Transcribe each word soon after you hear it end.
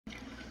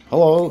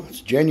Hello,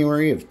 it's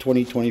January of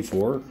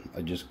 2024.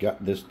 I just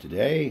got this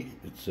today.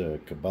 It's a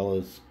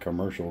Cabela's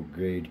commercial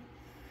grade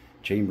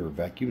chamber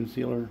vacuum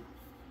sealer.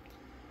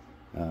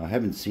 I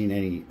haven't seen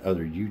any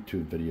other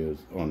YouTube videos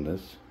on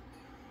this,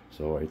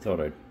 so I thought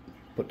I'd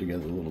put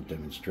together a little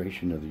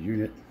demonstration of the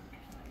unit.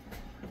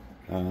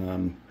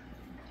 I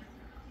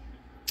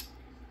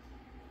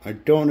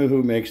don't know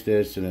who makes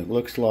this, and it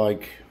looks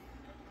like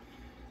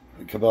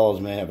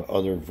Cabela's may have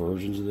other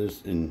versions of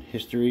this in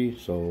history,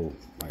 so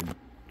I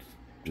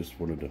just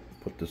wanted to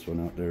put this one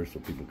out there so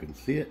people can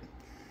see it.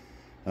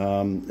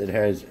 It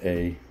has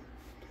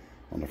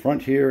on the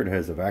front here, it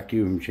has a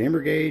vacuum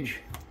chamber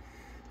gauge,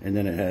 and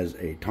then it has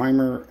a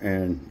timer,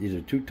 and these are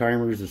two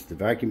timers. This is the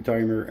vacuum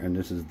timer, and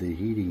this is the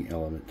heating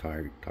element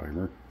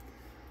timer.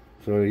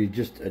 So you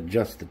just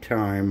adjust the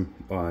time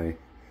by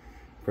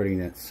pressing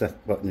that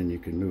set button, and you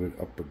can move it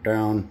up or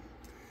down.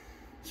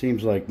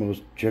 Seems like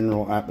most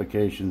general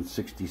applications,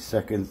 60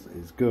 seconds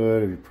is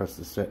good. If you press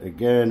the set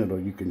again,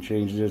 you can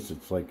change this.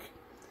 It's like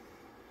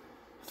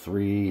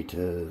 3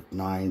 to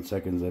 9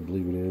 seconds, I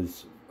believe it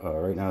is.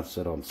 Right now it's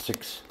set on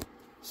 6.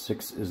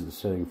 6 is the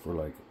setting for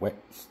like wet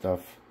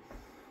stuff.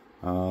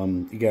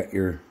 You got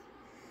your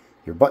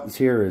buttons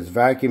here is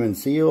vacuum and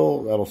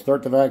seal. That'll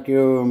start the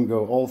vacuum,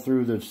 go all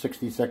through the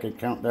 60-second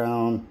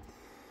countdown,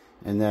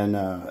 and then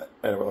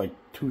at like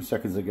 2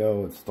 seconds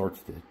ago it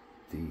starts the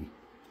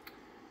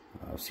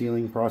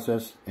sealing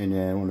process, and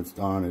then when it's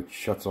done it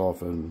shuts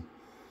off and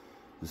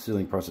the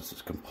sealing process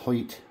is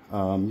complete.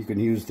 You can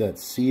use that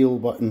seal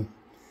button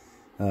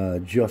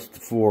just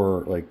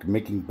for like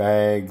making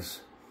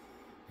bags.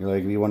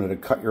 Like if you wanted to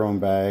cut your own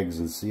bags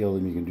and seal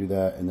them, you can do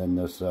that. And then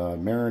this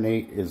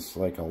marinate is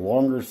like a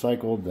longer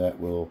cycle that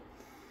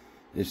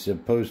is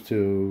supposed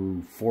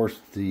to force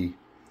the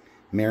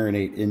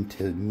marinate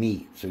into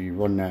meat. So you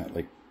run that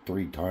like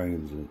 3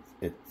 times, and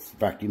it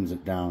vacuums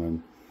it down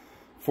and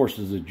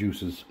forces the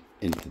juices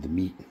into the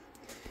meat.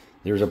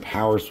 There's a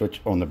power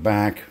switch on the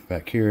back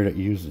here that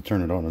you use to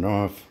turn it on and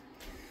off.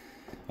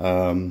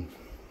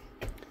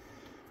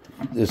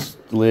 This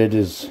lid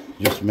is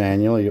just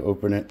manual. You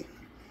open it.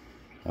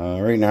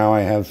 Right now I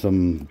have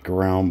some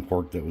ground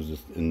pork that was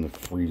just in the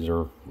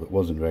freezer. It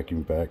wasn't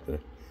vacuum packed. I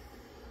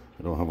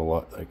don't have a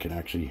lot I can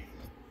actually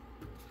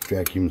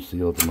vacuum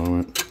seal at the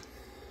moment.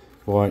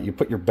 Well, you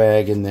put your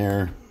bag in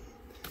there.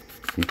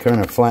 You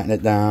kind of flatten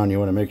it down. You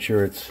want to make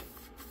sure it's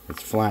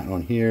flat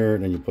on here.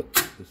 And then you put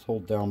this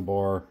hold down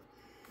bar.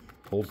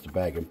 Holds the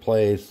bag in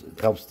place. It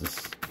helps to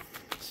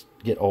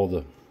get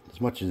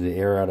as much of the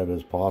air out of it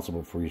as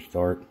possible before you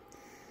start.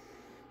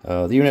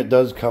 The unit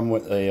does come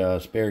with a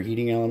spare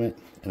heating element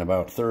and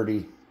about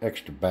 30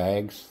 extra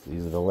bags.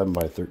 These are the 11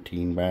 by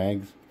 13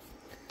 bags.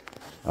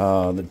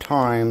 The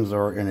times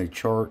are in a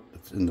chart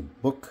that's in the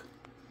book.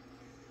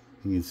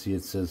 You can see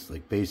it says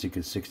like basic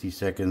is 60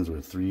 seconds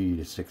with 3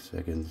 to 6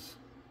 seconds.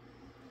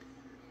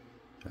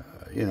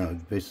 You know,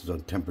 based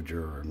on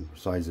temperature and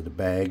size of the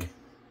bag.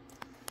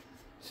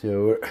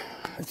 So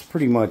that's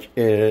pretty much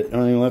it.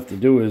 All you have to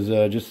do is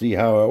just see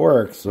how it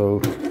works.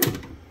 So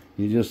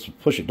you just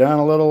push it down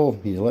a little,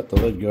 you let the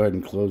lid go ahead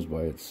and close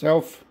by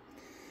itself,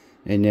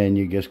 and then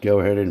you just go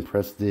ahead and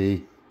press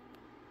the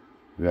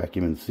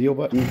vacuum and seal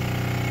button,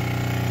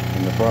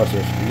 and the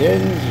process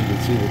begins. You can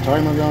see the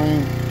timer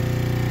going.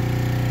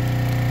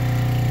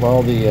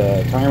 While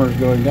the timer is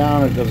going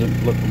down, it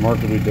doesn't look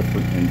remarkably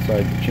different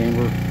inside the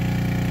chamber.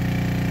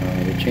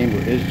 The chamber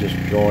is just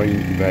drawing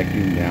the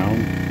vacuum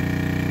down.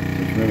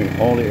 It's removing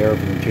all the air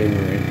from the chamber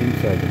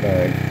inside the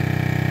bag.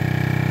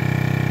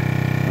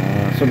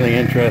 Something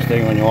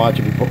interesting when you watch,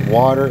 if you put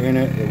water in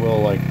it, the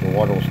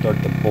water will start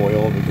to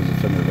boil because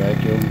it's under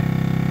vacuum.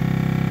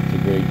 It's a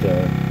great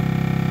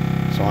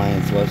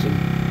science lesson.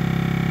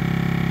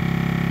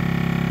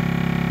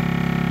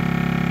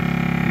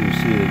 You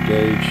see the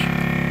gauge,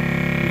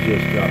 you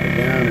just drop it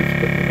down, it's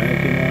putting the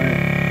vacuum on it.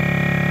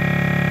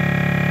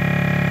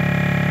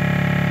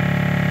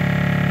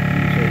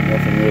 So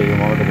nothing really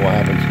remarkable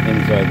happens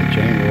inside the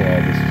chamber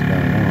while this is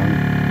going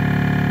on.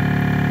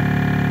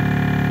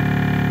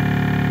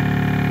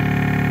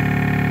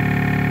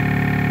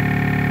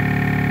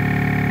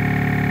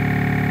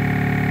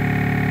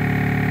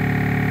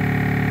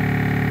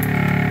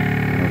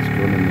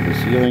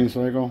 Sealing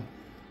cycle,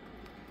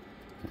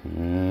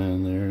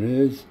 and there it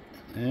is,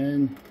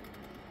 and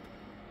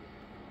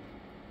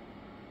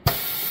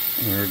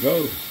there it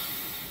goes,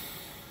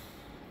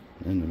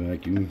 and the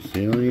vacuum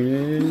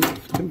sealing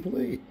is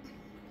complete.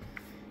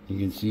 You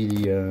can see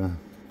the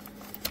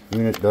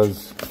unit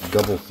does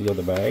double seal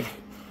the bag.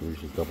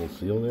 There's a double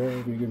seal there,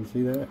 if you can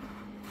see that.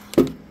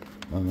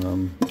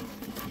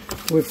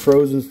 With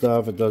frozen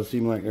stuff, it does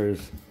seem like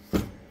there's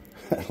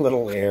a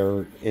little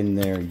air in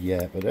there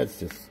yet, but that's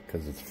just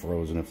because it's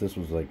frozen. If this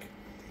was like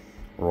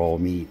raw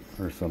meat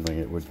or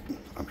something,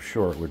 I'm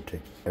sure it would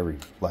take every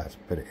last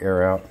bit of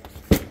air out.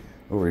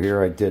 Over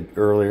here I did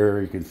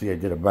earlier, you can see I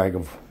did a bag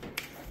of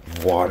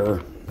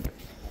water,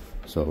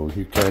 so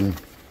you can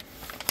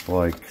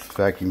like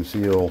vacuum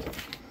seal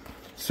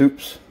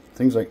soups,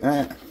 things like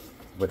that.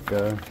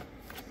 But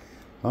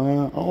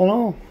All in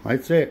all,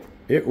 I'd say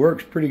it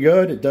works pretty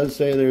good. It does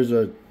say there's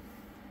a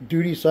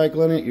duty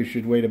cycle in it. You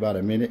should wait about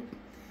a minute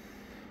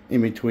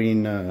in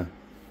between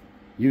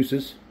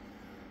uses.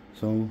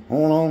 So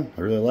all in all,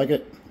 I really like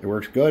it. It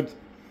works good.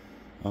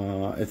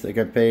 I think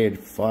I paid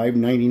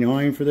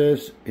 $5.99 for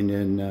this, and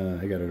then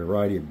I got a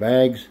variety of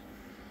bags.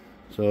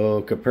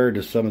 So compared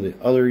to some of the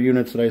other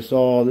units that I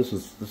saw, this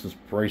is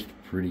priced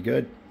pretty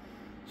good.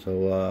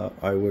 So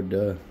I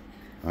would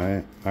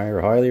I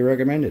highly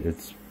recommend it.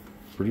 It's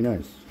pretty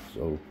nice.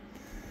 So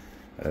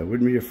I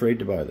wouldn't be afraid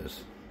to buy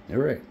this. All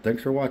right,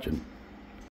 thanks for watching.